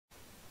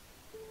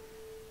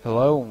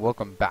Hello and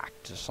welcome back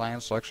to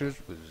Science Lectures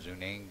with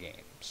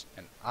ZooNamedGames,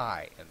 and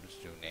I am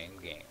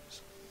ZooNamedGames.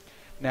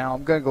 Now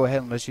I'm going to go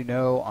ahead and let you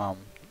know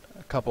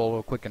a couple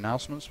of quick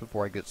announcements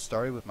before I get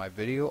started with my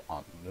video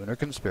on Lunar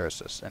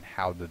Conspiracists and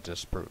how to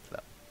disprove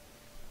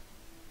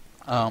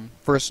them.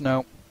 First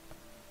note,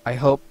 I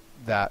hope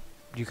that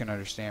you can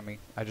understand me.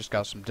 I just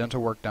got some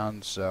dental work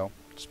done, so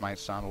this might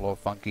sound a little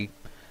funky.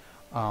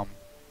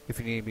 If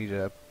you need me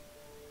to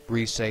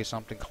re-say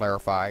something,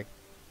 clarify,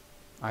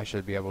 I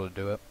should be able to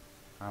do it.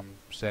 I'm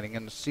sitting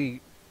in the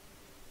seat.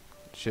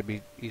 It should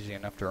be easy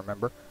enough to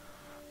remember.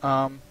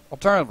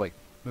 Alternatively,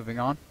 moving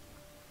on.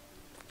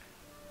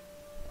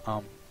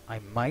 I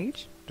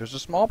might, there's a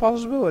small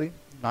possibility,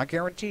 not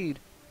guaranteed,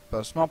 but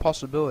a small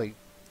possibility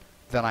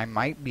that I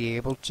might be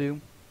able to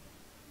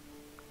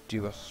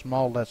do a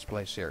small Let's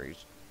Play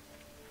series.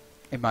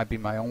 It might be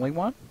my only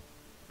one.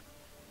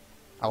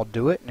 I'll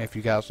do it, and if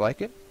you guys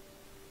like it,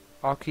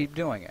 I'll keep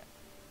doing it.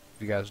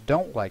 If you guys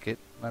don't like it,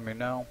 let me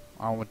know.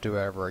 I won't do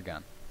it ever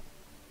again.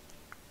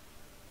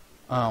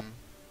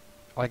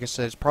 Like I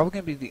said, it's probably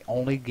going to be the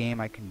only game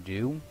I can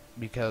do,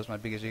 because my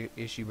biggest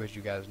issue, as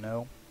you guys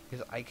know,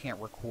 is I can't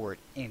record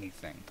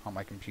anything on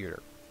my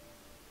computer.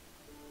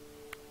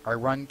 I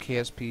run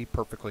KSP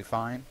perfectly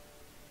fine,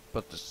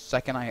 but the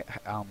second I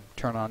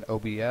turn on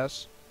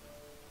OBS,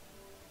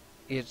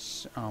 it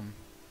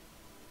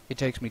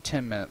takes me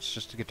 10 minutes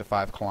just to get to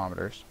 5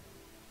 kilometers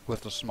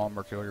with the small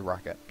Mercury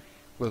rocket,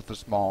 with the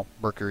small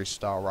Mercury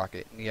style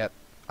rocket, and yet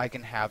I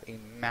can have a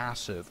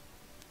massive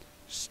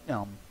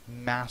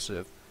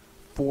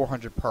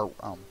 400 part,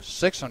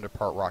 600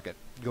 part rocket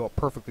go up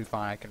perfectly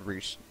fine. I can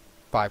reach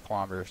 5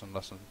 kilometers in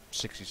less than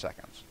 60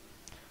 seconds.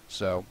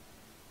 So,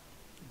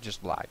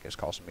 just lag is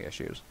causing me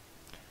issues.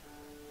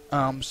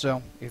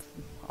 So if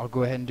I'll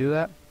go ahead and do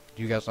that,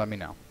 you guys let me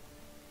know.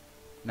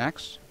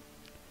 Next,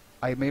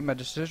 I made my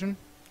decision,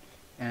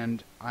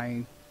 and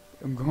I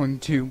am going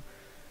to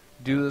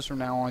do this from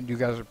now on. You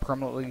guys are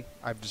permanently,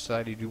 I've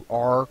decided you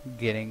are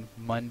getting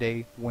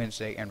Monday,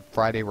 Wednesday, and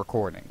Friday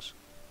recordings.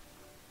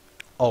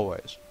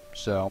 Always.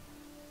 So,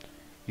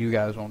 you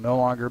guys will no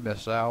longer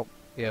miss out.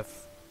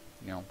 If,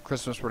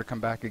 Christmas were to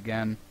come back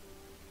again,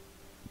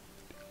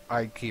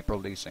 I keep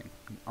releasing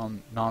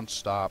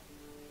non-stop,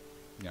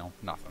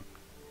 nothing.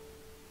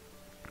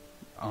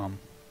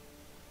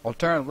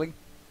 Alternatively,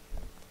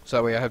 so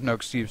that way I have no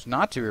excuse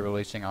not to be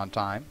releasing on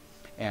time,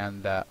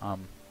 and that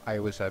I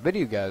always have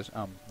video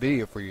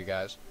for you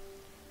guys.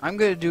 I'm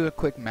going to do a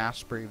quick mass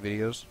spray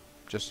videos,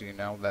 just so you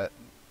know that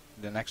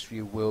the next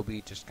few will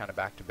be just kind of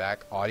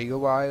back-to-back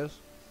audio-wise,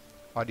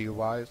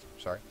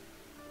 sorry.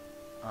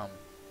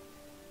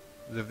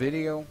 The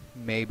video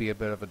may be a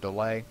bit of a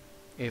delay.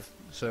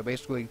 So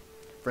basically,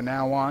 for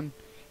now on,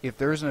 if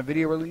there isn't a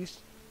video released,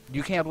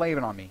 you can't blame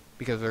it on me,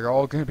 because they're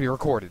all going to be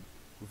recorded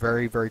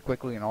very, very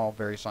quickly and all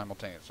very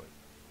simultaneously.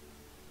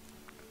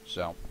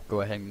 So,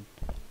 go ahead and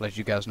let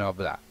you guys know of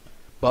that.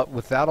 But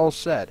with that all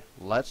said,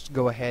 let's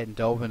go ahead and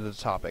delve into the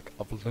topic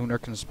of Lunar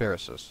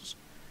Conspiracists.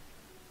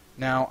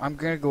 Now, I'm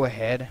going to go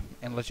ahead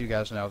and let you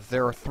guys know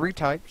there are 3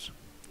 types,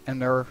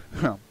 and there are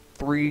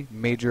 3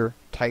 major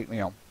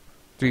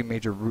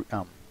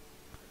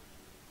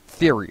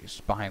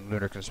theories behind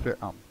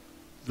the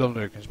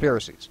lunar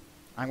conspiracies.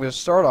 I'm going to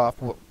start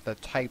off with the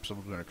types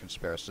of lunar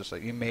conspiracies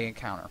that you may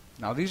encounter.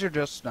 Now, these are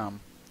just, I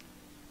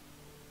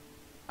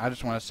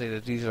just want to say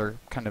that these are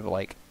kind of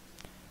like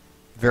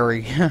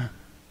very,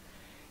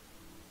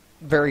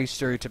 very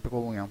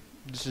stereotypical,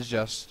 this is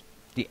just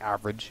the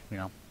average,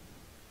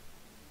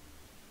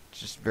 It's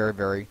just very,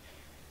 very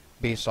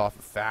based off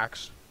of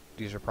facts.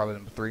 These are probably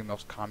the 3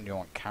 most common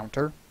you'll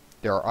encounter.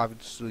 There are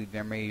obviously,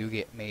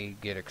 you may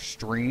get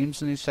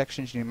extremes in these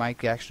sections. You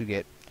might actually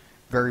get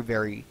very,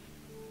 very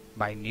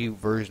minute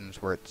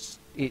versions where it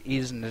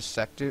is in this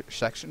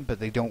section, but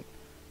they don't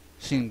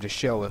seem to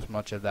show as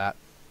much of that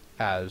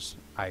as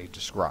I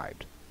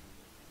described.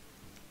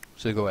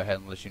 So go ahead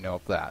and let you know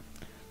of that.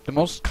 The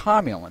most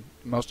common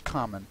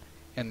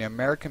in the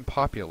American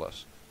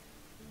populace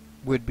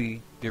would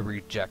be the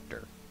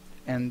rejecter,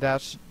 and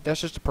that's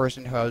just a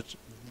person who has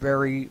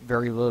very,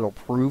 very little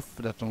proof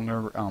that the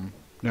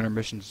lunar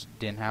missions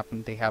didn't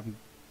happen. They have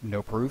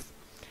no proof,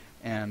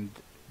 and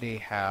they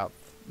have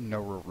no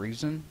real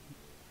reason.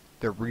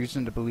 Their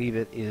reason to believe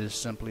it is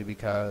simply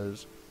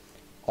because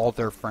all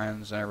their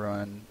friends and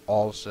everyone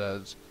all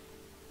says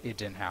it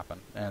didn't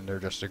happen, and they're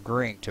just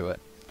agreeing to it.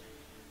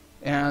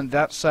 And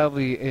that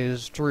sadly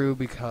is true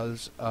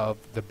because of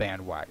the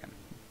bandwagon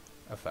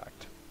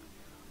effect,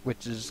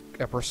 which is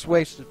a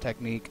persuasive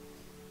technique,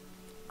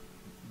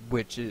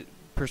 which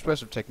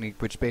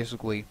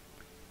basically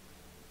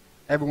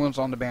everyone's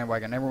on the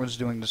bandwagon, everyone's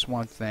doing this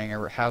one thing,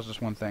 or has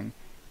this one thing,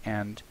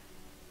 and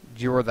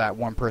you're that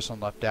one person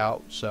left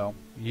out, so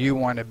you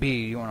want to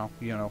be, you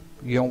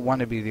don't want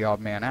to be the odd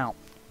man out.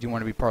 You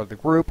want to be part of the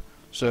group,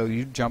 so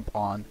you jump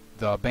on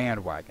the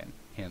bandwagon,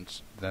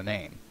 hence the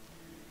name.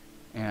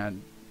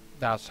 And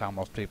that's how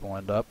most people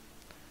end up.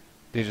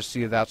 They just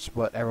see that's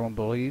what everyone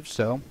believes,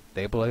 so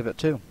they believe it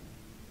too.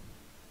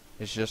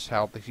 It's just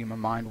how the human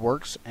mind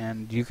works,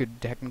 and you could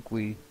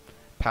technically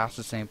pass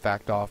the same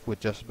fact off with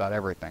just about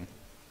everything.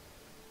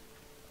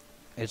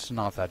 It's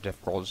not that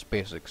difficult. It's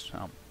basics.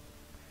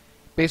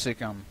 Basic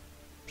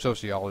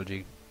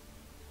sociology.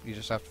 You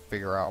just have to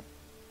figure out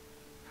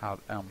how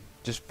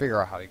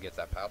to get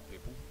that past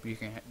people. You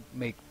can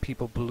make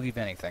people believe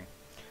anything,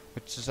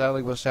 which is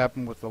sadly what's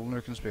happened with the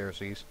Lunar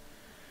conspiracies.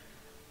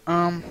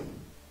 So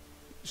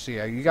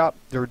yeah, you got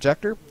the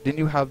rejector, then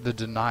you have the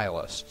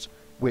denialists,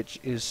 which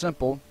is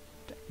simple.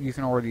 You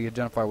can already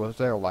identify what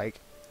they're like.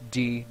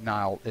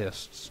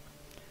 Denialists.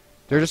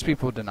 They're just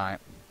people who deny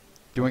it,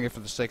 doing it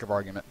for the sake of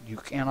argument. You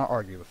cannot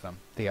argue with them.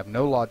 They have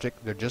no logic.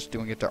 They're just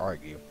doing it to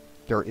argue.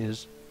 There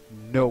is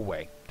no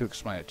way to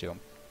explain it to them.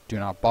 Do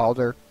not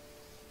bother.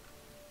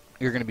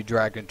 You're going to be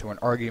dragged into an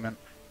argument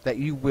that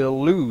you will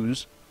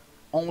lose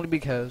only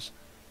because,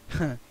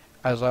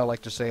 as I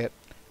like to say it,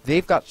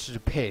 they've got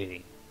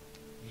stupidity.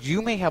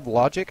 You may have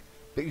logic,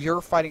 but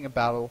you're fighting a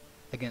battle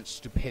against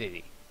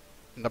stupidity.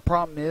 And the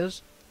problem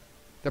is,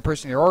 the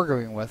person you're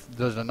arguing with,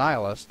 the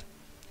denialist,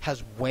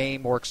 has way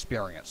more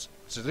experience.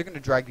 So they're going to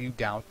drag you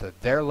down to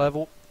their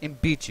level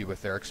and beat you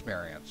with their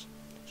experience.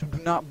 So do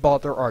not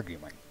bother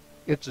arguing.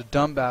 It's a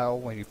dumb battle.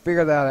 When you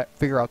figure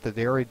out that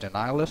they're a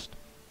denialist,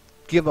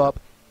 give up,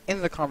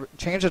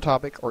 change the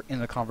topic, or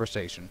end the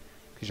conversation,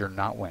 because you're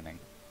not winning.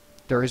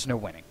 There is no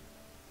winning.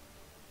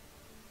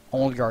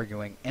 Only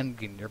arguing and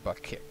getting your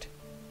butt kicked.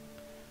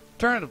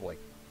 Alternatively,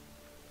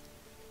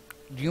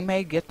 you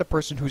may get the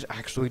person who's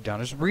actually done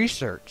his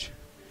research.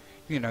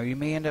 You know, you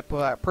may end up with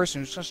that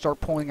person who's going to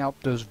start pulling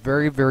out those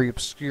very, very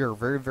obscure,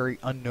 very, very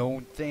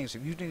unknown things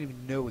that you didn't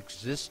even know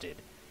existed.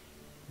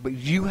 But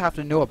you have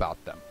to know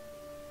about them.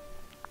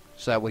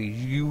 So that way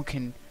you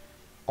can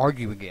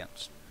argue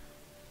against.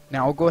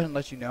 Now, I'll go ahead and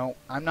let you know,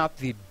 I'm not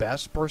the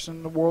best person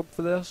in the world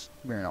for this,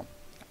 you know,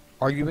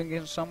 arguing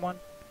against someone,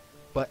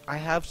 but I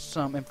have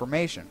some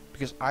information,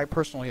 because I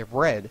personally have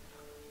read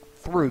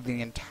through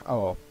the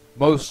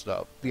most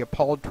of the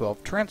Apollo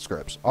 12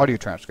 transcripts, audio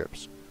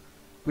transcripts,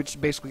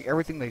 which basically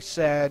everything they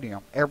said, you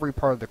know, every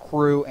part of the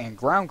crew and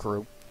ground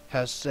crew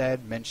has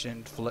said,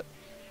 mentioned, flip,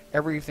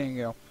 everything,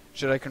 you know,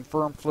 should I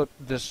confirm, flip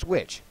this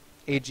switch,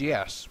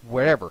 AGS,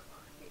 whatever,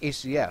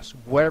 ACS,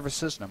 whatever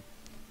system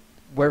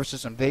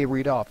they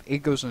read off, it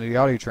goes into the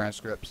audio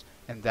transcripts,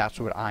 and that's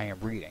what I am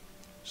reading.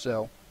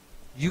 So,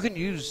 you can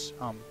use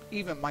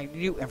even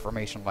minute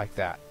information like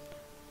that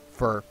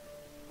for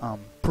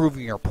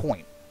proving your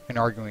point and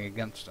arguing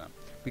against them,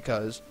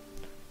 because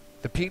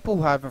the people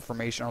who have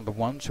information are the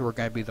ones who are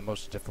going to be the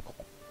most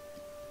difficult.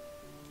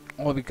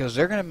 Well, because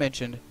they're going to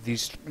mention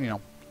these, you know,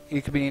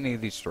 it could be any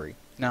of these three.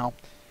 Now,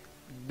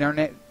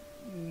 not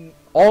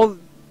all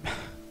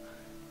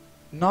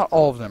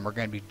of them are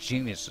going to be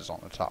geniuses on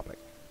the topic.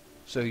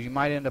 So you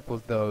might end up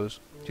with those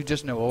who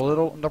just know a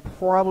little, and they'll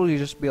probably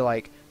just be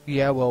like,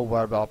 yeah, well,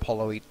 what about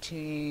Apollo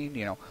 18?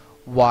 You know,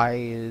 why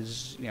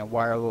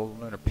are the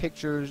lunar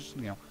pictures,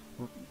 you know,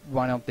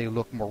 why don't they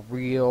look more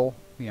real?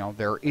 You know,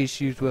 there are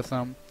issues with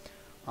them.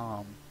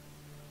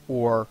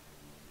 Or,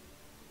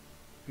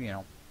 you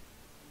know,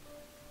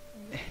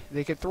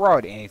 they could throw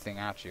out anything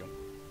at you.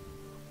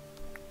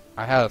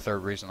 I had a third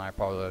reason, I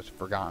apologize, I've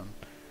forgotten.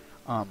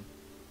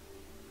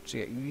 So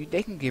yeah,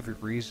 they can give you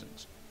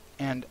reasons.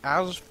 And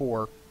as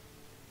for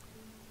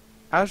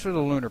the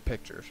lunar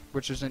pictures,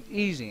 which is an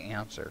easy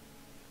answer,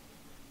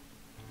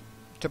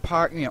 you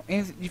know,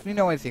 if you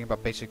know anything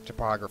about basic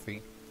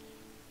topography,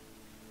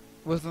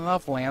 with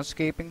enough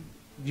landscaping,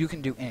 you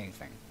can do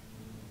anything.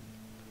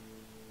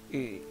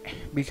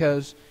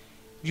 Because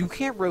you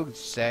can't really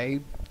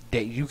say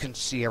that you can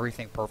see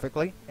everything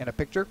perfectly in a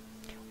picture,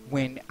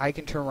 when I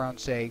can turn around and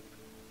say,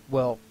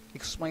 well,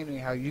 explain to me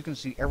how you can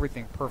see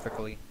everything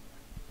perfectly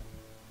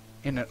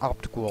in an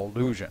optical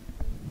illusion.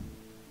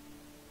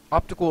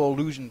 Optical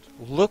illusions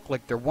look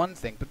like they're one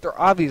thing, but they're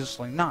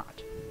obviously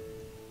not.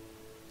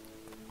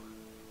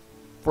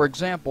 For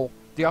example,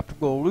 the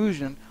optical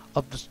illusion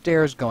of the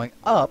stairs going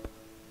up,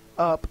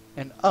 up,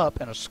 and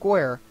up in a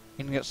square,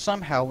 and yet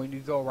somehow when you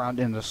go around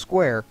in the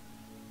square,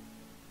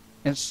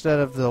 instead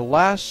of the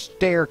last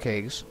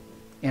staircase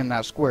in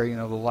that square, you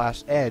know, the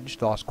last edge,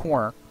 the last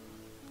corner,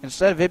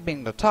 instead of it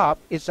being the top,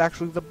 it's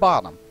actually the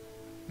bottom.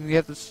 And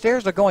yet the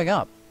stairs are going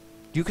up.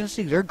 You can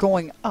see they're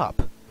going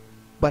up.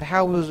 But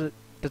how is it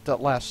that the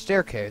last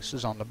staircase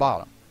is on the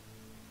bottom?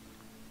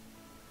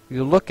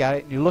 You look at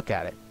it and you look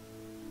at it.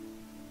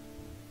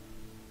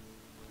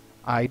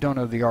 I don't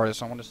know the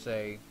artist. I want to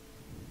say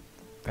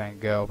Van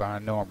Gogh, but I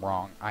know I'm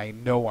wrong. I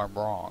know I'm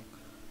wrong.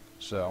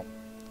 So,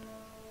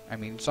 I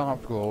mean, it's an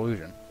optical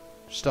illusion.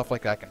 Stuff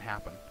like that can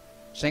happen.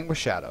 Same with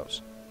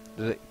shadows.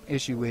 The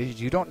issue is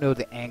you don't know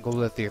the angle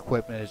that the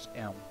equipment is,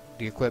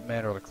 the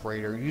equipment or the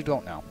crater. You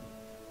don't know.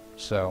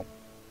 So,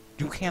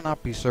 you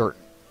cannot be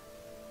certain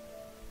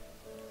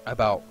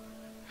about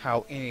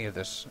how any of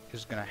this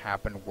is going to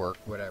happen, work,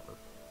 whatever.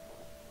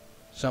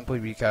 Simply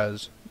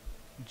because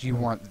you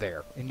weren't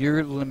there. And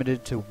you're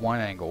limited to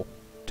one angle,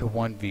 to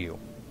one view.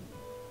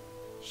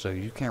 So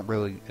you can't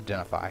really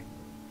identify.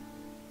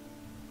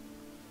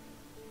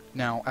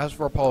 Now, as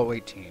for Apollo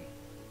 18,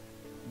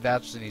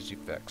 that's an easy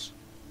fix.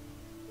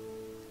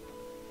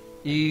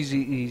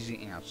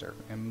 Easy answer.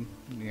 And,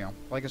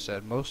 like I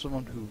said, most of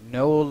them who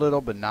know a little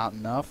but not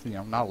enough,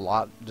 not a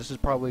lot, this is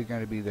probably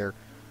going to be their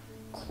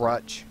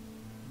crutch,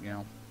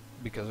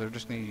 because they're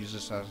just going to use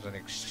this as an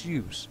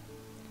excuse.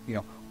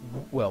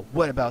 Well,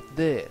 what about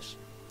this?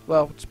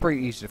 Well, it's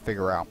pretty easy to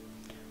figure out.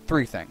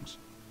 3 things.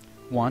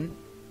 1,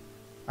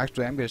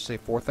 actually I'm going to say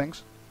 4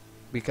 things,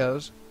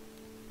 because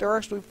there are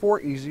actually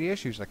 4 easy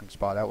issues I can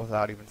spot out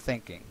without even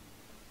thinking.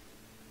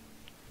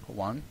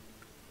 1,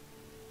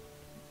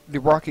 the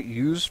rocket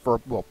used for,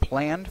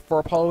 planned for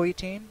Apollo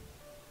 18?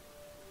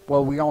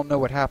 Well, we all know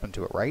what happened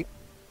to it, right?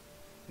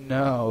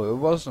 No, it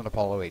wasn't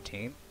Apollo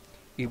 18.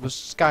 It was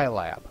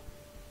Skylab.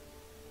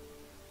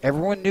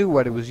 Everyone knew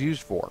what it was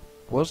used for.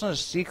 It wasn't a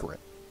secret.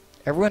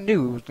 Everyone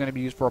knew it was going to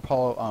be used for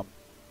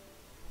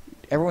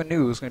everyone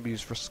knew it was going to be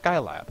used for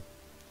Skylab.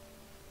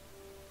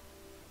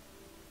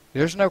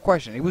 There's no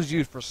question. It was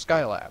used for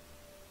Skylab.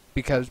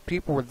 Because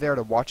people were there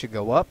to watch it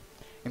go up,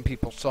 and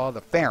people saw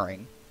the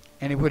fairing,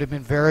 and it would have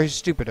been very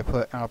stupid to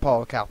put an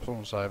Apollo capsule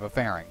inside of a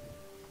fairing.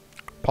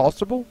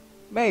 Possible?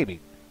 Maybe.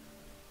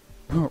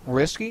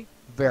 Risky?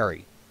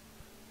 Very.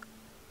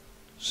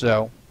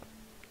 So,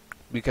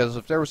 because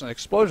if there was an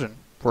explosion,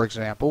 for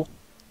example,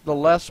 the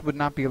LES would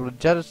not be able to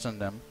jettison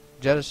them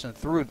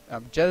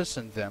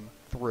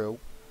through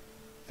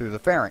the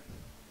fairing.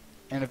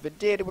 And if it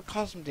did, it would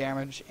cause some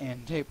damage,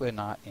 and it would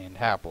not end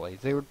happily.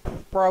 They would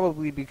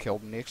probably be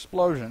killed in the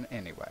explosion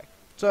anyway.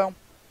 So,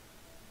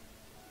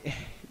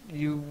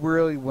 you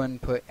really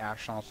wouldn't put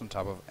astronauts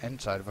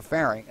inside of a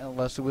fairing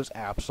unless it was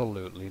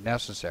absolutely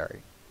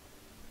necessary.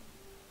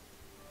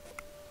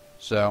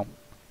 So,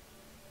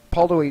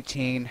 Apollo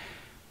 18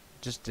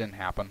 just didn't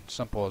happen.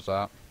 Simple as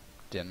that.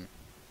 Didn't.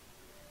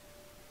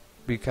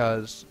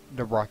 Because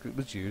the rocket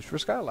was used for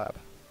Skylab.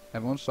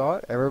 Everyone saw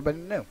it. Everybody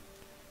knew.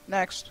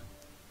 Next,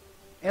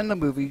 in the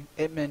movie,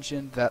 it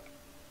mentioned that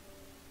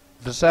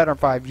the Saturn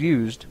V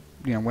used,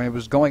 when it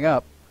was going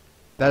up,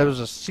 that it was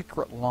a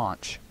secret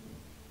launch.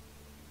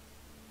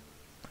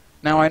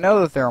 Now, I know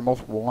that there are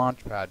multiple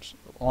launch pads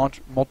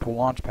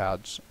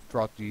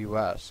throughout the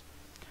U.S.,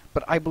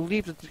 but I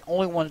believe that the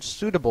only one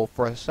suitable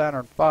for a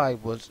Saturn V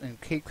was in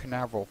Cape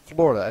Canaveral,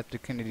 Florida, at the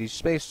Kennedy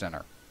Space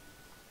Center.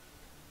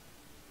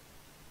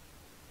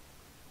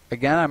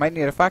 Again, I might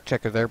need a fact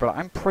checker there, but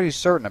I'm pretty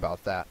certain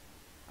about that.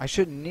 I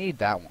shouldn't need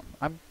that one.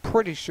 I'm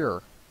pretty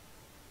sure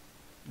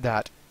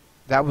that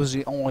that was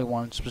the only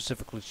one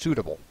specifically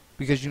suitable,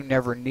 because you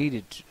never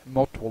needed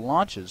multiple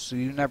launches, so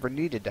you never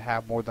needed to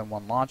have more than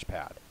one launch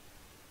pad.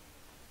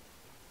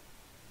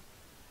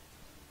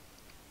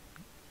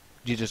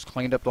 You just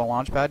cleaned up the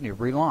launch pad and you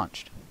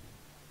relaunched.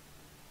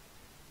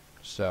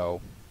 So,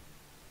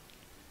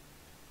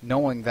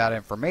 knowing that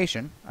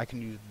information, I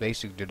can use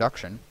basic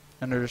deduction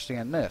and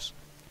understand this.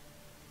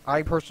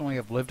 I personally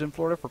have lived in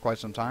Florida for quite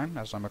some time,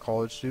 as I'm a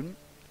college student.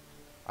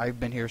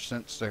 I've been here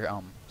since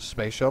the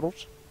space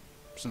shuttles,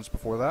 since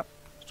before that.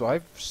 So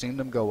I've seen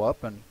them go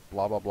up and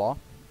blah blah blah.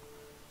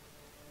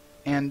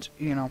 And,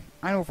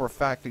 I know for a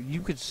fact that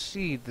you could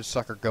see the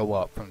sucker go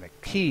up from the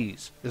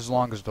Keys as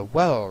long as the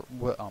weather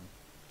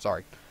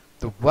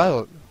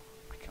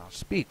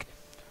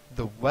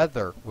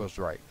was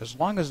right. As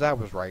long as that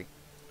was right,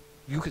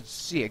 you could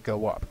see it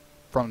go up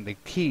from the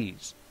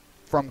Keys,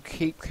 from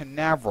Cape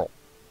Canaveral.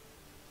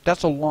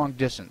 That's a long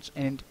distance,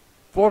 and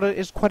Florida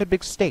is quite a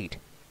big state.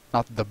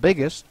 Not the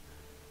biggest,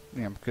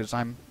 because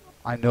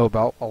I know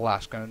about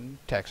Alaska and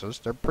Texas.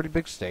 They're pretty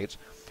big states,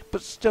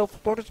 but still,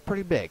 Florida's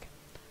pretty big.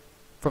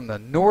 From the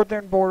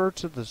northern border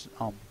to the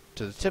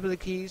tip of the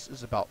Keys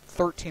is about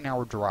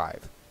 13-hour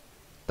drive.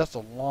 That's a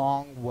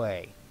long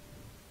way.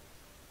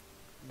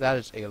 That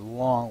is a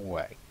long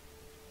way.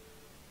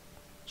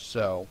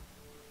 So,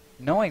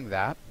 knowing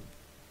that,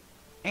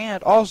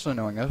 and also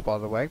knowing this, by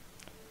the way,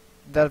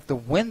 that if the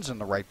wind's in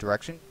the right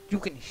direction, you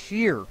can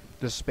hear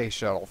the space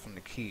shuttle from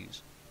the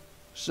Keys.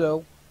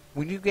 So,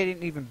 when you get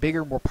an even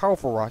bigger, more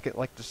powerful rocket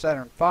like the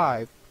Saturn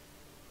V,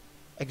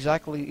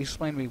 exactly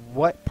explain to me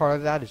what part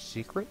of that is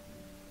secret?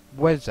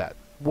 What is that?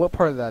 What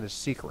part of that is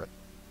secret?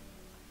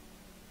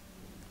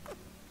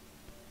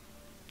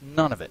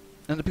 None of it.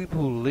 And the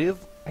people who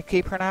live at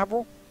Cape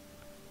Canaveral,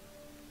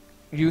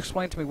 you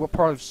explain to me what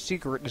part of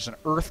secret is an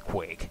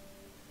earthquake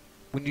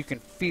when you can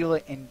feel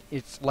it and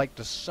it's like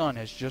the sun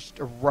has just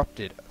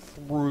erupted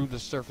through the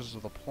surface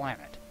of the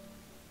planet.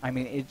 I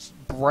mean, it's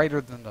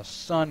brighter than the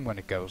sun when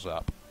it goes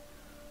up.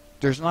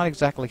 There's not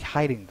exactly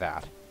hiding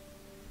that.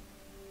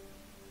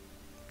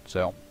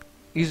 So,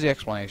 easy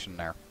explanation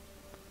there.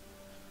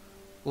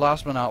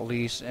 Last but not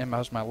least, and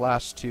as my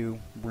last 2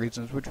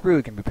 reasons, which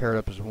really can be paired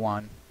up as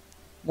one.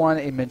 One,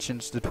 it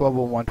mentions the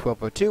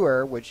 1201-1202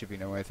 error, which, if you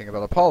know anything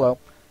about Apollo,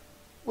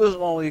 was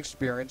only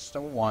experienced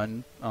in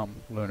one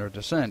lunar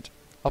descent,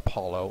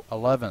 Apollo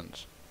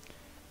 11's.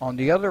 On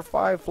the other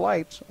 5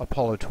 flights,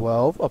 Apollo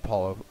 12,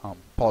 Apollo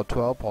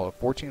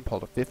 14,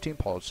 Apollo 15,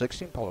 Apollo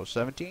 16, Apollo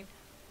 17,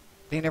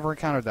 they never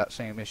encountered that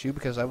same issue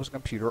because that was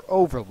computer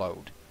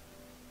overload.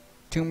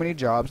 too many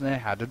jobs and they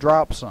had to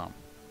drop some.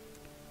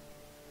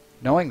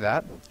 Knowing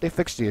that, they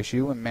fixed the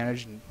issue and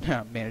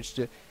managed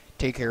to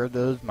take care of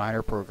those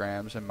minor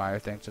programs and minor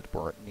things that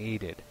weren't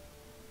needed.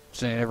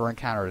 So they never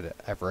encountered it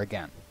ever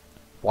again.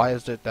 Why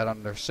is it that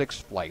on their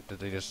 6th flight that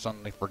they just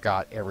suddenly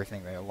forgot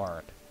everything they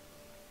learned?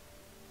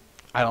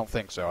 I don't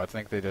think so. I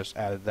think they just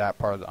added that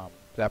part of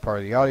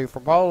the audio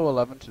from Apollo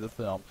 11 to the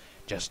film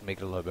just to make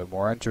it a little bit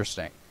more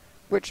interesting.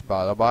 Which,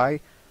 by the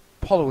by,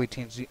 Apollo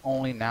 18 is the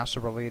only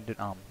NASA-related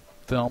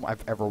film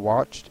I've ever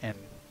watched and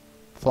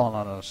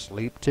fallen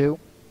asleep to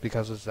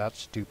because it's that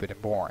stupid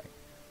and boring.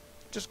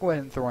 Just go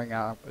ahead and throwing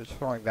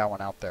that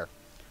one out there.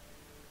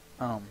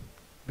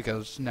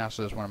 Because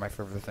NASA is one of my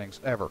favorite things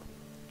ever.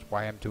 That's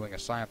why I'm doing a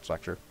science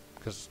lecture,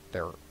 because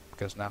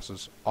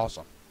NASA's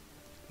awesome.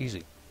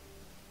 Easy.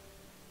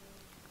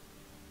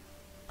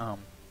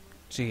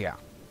 So yeah,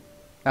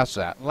 that's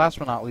that. And last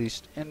but not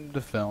least, in the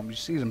film, you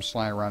see them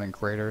sliding around in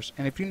craters,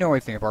 and if you know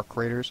anything about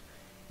craters,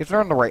 if they're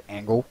in the right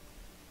angle,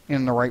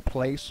 in the right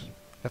place,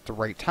 at the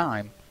right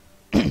time,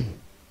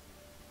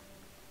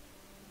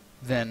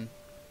 then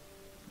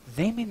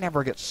they may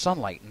never get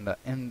sunlight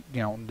in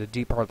the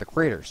deep part of the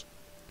craters.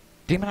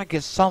 They may not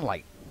get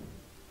sunlight.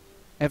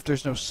 And if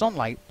there's no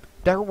sunlight,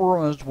 that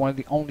ruins one of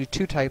the only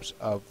 2 types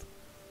of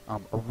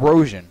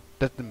erosion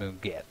that the moon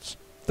gets.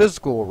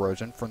 Physical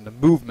erosion from the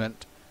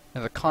movement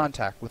and the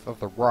contact with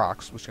other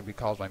rocks, which can be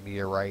caused by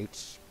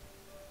meteorites,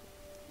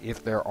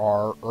 if there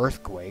are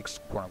earthquakes,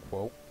 quote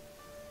unquote.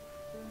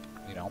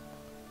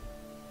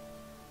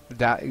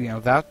 That's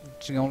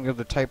the only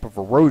other type of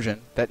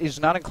erosion that is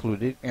not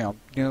included. The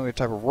only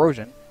type of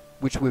erosion,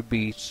 which would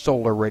be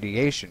solar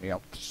radiation,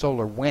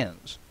 solar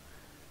winds.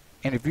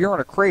 And if you're in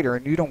a crater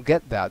and you don't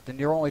get that, then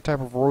your only type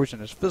of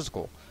erosion is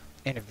physical.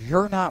 And if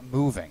you're not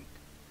moving,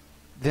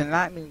 then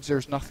that means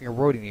there's nothing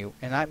eroding you,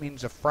 and that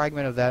means a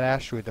fragment of that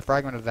asteroid, the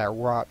fragment of that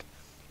rock,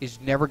 is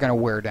never going to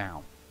wear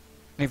down.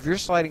 And if you're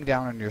sliding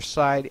down on your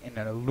side in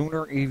a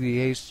lunar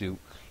EVA suit,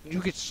 and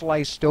you get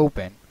sliced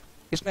open,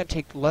 it's going to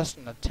take less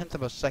than 1/10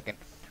 of a second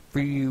for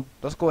you.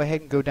 Let's go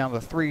ahead and go down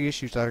the 3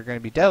 issues that are going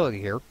to be deadly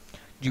here.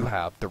 You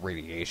have the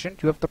radiation,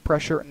 you have the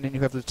pressure, and then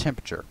you have the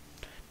temperature.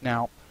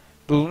 Now,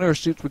 the lunar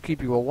suits would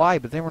keep you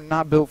alive, but they were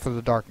not built for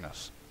the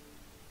darkness.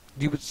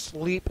 You would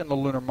sleep in the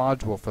lunar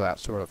module for that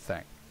sort of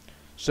thing.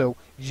 So,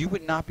 you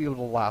would not be able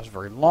to last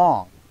very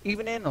long,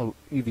 even in an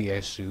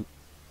EVA suit,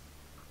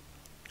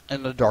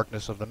 in the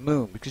darkness of the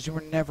moon, because you were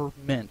never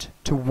meant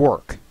to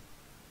work.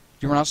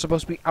 You were not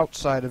supposed to be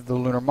outside of the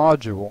lunar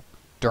module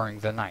during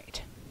the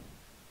night.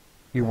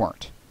 You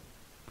weren't.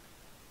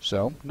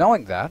 So,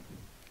 knowing that,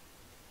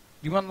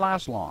 you wouldn't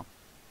last long,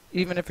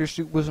 even if your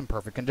suit was in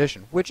perfect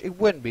condition, which it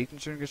wouldn't be,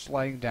 considering you're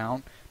sliding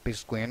down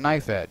basically a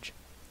knife edge,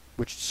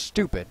 which is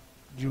stupid.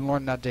 You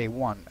learned that day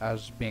 1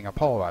 as being a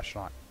Apollo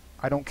astronaut.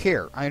 I don't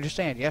care. I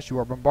understand, yes, you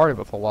are bombarded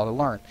with a lot to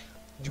learn.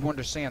 You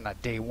understand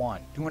that day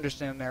 1. You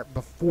understand that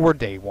before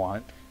day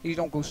 1, you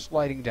don't go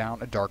sliding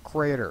down a dark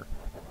crater.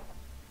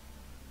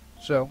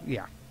 So,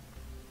 yeah.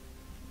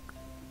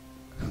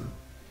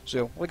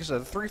 So, like I said,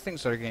 the 3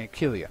 things that are going to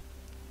kill you.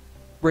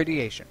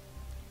 Radiation.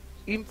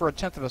 Even for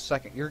 1/10 of a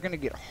second, you're going to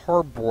get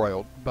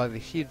hard-boiled by the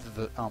heat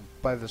of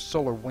by the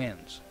solar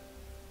winds.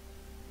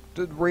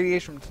 The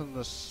radiation from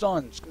the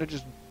sun is going to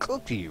just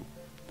cook you.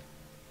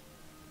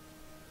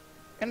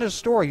 End of the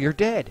story, you're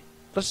dead.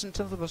 Less than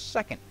 1/10 of a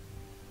second.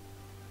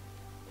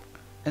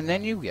 And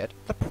then you get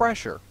the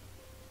pressure.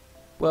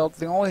 Well,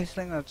 the only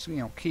thing that's,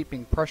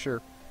 keeping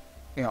pressure,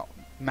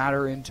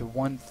 matter into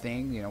one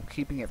thing,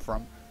 keeping it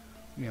from,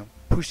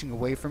 pushing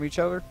away from each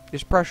other,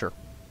 is pressure.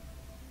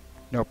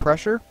 No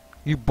pressure,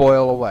 you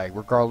boil away,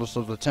 regardless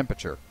of the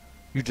temperature.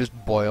 You just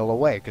boil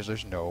away, because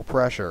there's no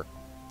pressure.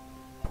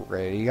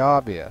 Pretty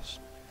obvious.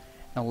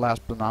 And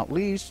last but not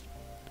least,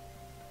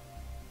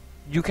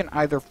 you can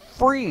either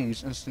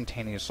freeze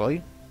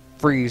instantaneously,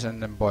 freeze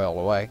and then boil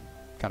away,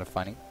 kind of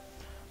funny.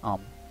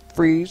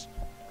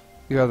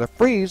 You either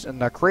freeze in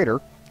that crater,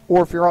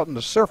 or if you're out on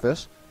the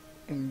surface,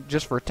 and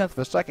just for 1/10 of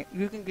a second,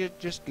 you can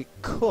just get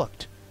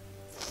cooked,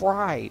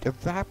 fried,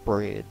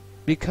 evaporated,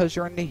 because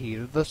you're in the heat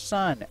of the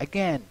sun.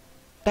 Again,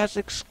 that's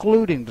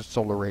excluding the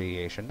solar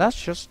radiation.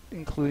 That's just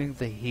including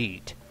the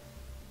heat.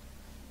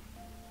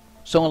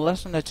 So in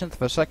less than 1/10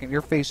 of a second,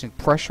 you're facing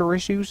pressure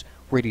issues,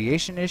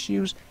 radiation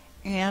issues,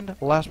 and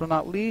last but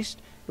not least,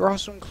 you're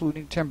also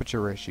including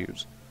temperature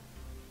issues.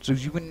 So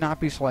you would not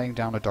be sliding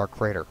down a dark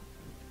crater.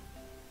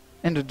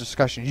 End of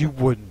discussion, you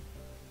wouldn't.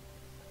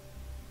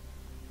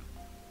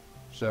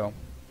 So,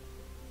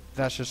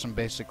 that's just some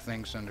basic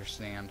things to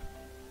understand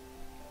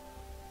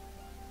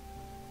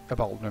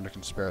about Lunar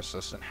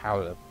Conspiracists and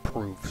how to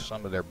prove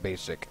some of their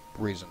basic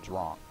reasons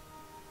wrong.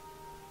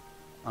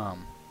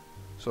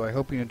 So I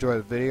hope you enjoyed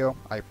the video.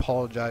 I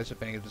apologize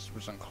if any of this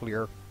was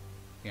unclear.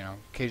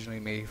 Occasionally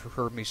you may have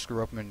heard me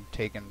screw up and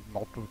taken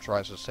multiple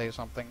tries to say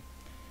something.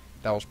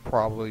 That was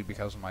probably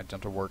because of my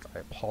dental work. I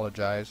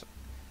apologize.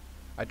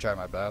 I tried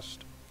my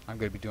best. I'm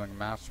going to be doing a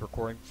math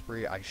recording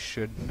spree. I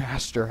should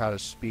master how to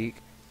speak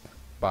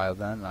by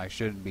then. I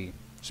shouldn't be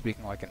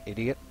speaking like an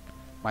idiot.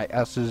 My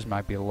S's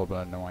might be a little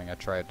bit annoying. I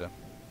tried to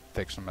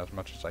fix them as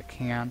much as I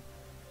can.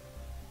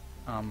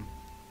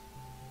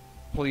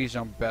 Please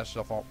don't base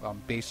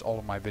all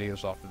of my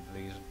videos off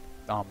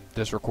of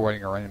this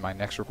recording or any of my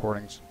next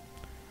recordings.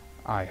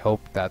 I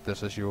hope that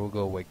this issue will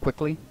go away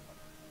quickly,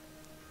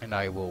 and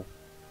I will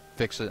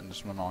fix it and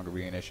this will no longer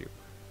be an issue.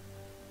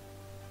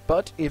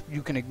 But if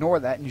you can ignore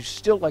that and you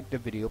still like the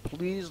video,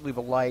 please leave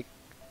a like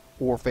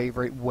or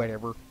favorite,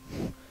 whatever.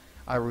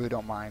 I really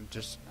don't mind.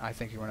 I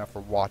thank you enough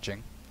for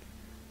watching.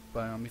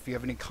 But if you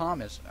have any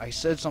comments, I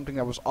said something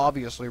that was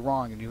obviously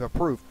wrong and you have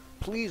proof,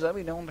 please let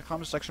me know in the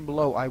comment section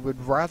below. I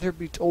would rather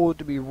be told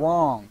to be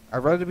wrong.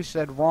 I'd rather be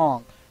said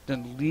wrong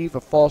than leave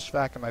a false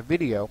fact in my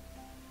video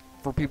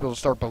for people to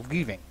start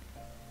believing.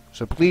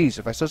 So please,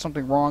 if I said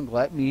something wrong,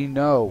 let me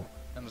know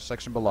in the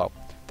section below.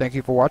 Thank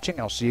you for watching.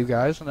 I'll see you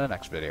guys in the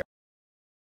next video.